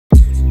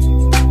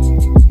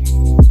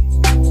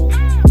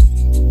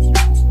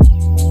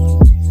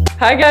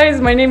Hi guys,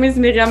 my name is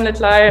Myriam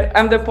Leclerc.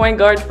 I'm the point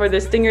guard for the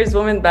Stingers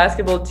women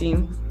basketball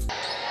team.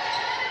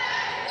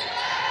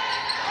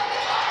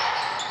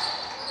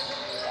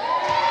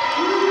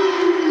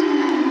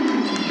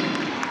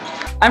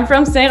 I'm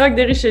from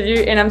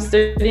Saint-Roch-de-Richelieu and I'm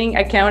studying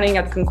accounting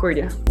at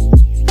Concordia.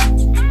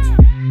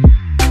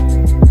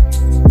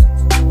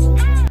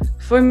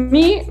 For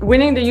me,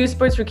 winning the U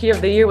Sports Rookie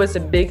of the Year was a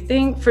big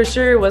thing. For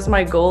sure, it was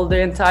my goal the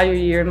entire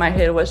year. My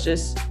head was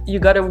just, you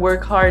gotta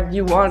work hard.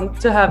 You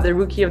want to have the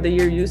Rookie of the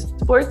Year U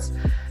Sports.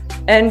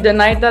 And the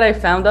night that I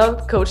found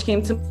out, coach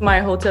came to my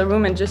hotel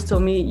room and just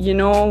told me, you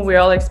know, we're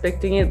all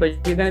expecting it,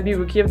 but you're gonna be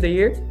Rookie of the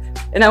Year.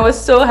 And I was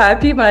so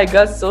happy, but I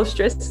got so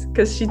stressed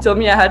because she told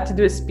me I had to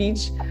do a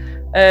speech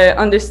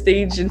on the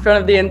stage in front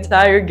of the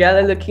entire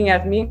gala looking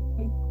at me.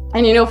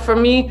 And you know, for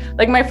me,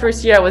 like my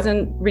first year, I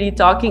wasn't really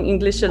talking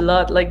English a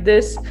lot like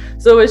this.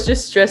 So it was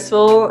just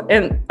stressful.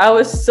 And I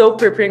was so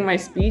preparing my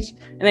speech.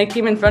 And I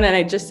came in front and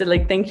I just said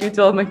like, thank you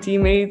to all my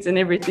teammates and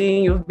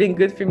everything. You've been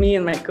good for me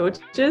and my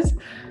coaches.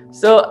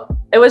 So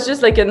it was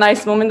just like a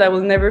nice moment I will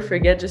never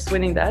forget, just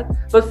winning that.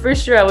 But for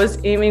sure, I was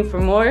aiming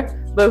for more,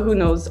 but who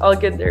knows, I'll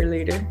get there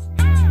later.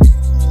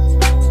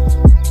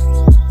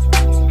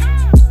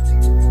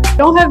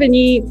 I don't have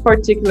any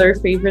particular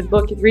favorite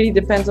book. It really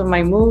depends on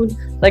my mood.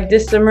 Like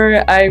this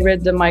summer, I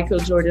read the Michael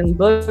Jordan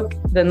book,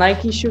 the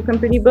Nike Shoe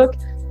Company book.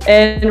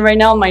 And right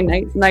now, my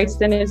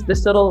nightstand is The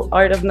Subtle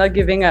Art of Not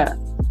Giving a...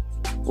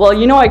 Well,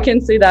 you know, I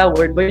can't say that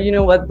word, but you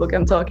know what book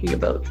I'm talking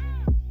about.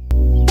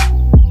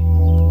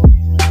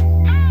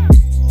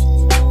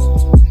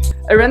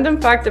 A random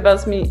fact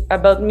about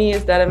me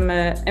is that I'm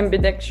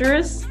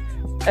ambidextrous.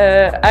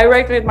 I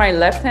write with my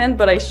left hand,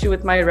 but I shoot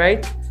with my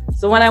right.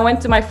 So when I went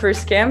to my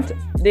first camp,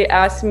 they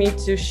asked me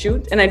to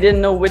shoot and I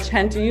didn't know which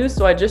hand to use.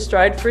 So I just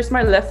tried first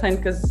my left hand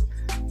because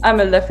I'm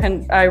a left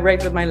hand, I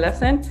write with my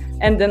left hand,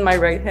 and then my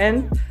right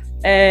hand.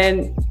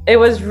 And it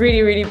was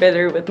really, really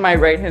better with my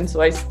right hand.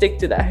 So I stick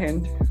to that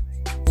hand.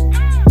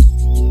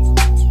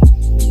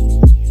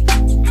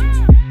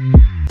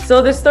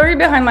 So the story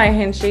behind my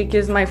handshake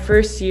is my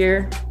first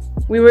year.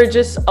 We were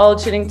just all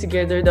chilling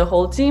together, the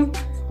whole team.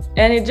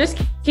 And it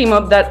just came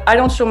up that I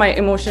don't show my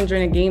emotion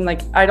during a game.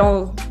 Like I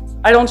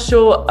don't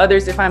show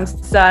others if I'm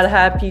sad,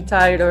 happy,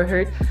 tired, or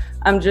hurt.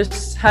 I'm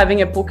just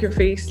having a poker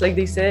face, like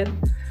they said.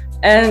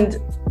 And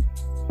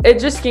it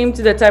just came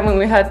to the time when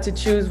we had to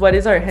choose what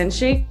is our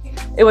handshake.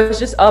 It was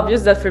just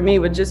obvious that for me, it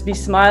would just be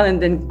smile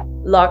and then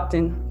locked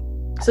in.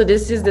 So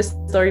this is the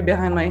story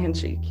behind my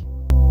handshake.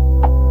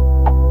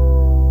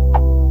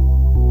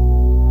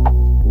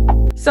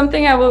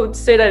 Something I would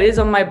say that is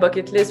on my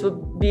bucket list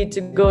would be to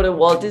go to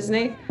Walt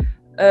Disney.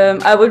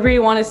 I would really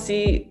want to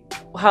see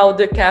how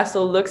the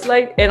castle looks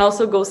like and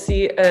also go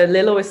see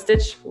Lilo and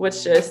Stitch, which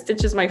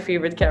Stitch is my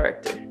favorite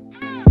character.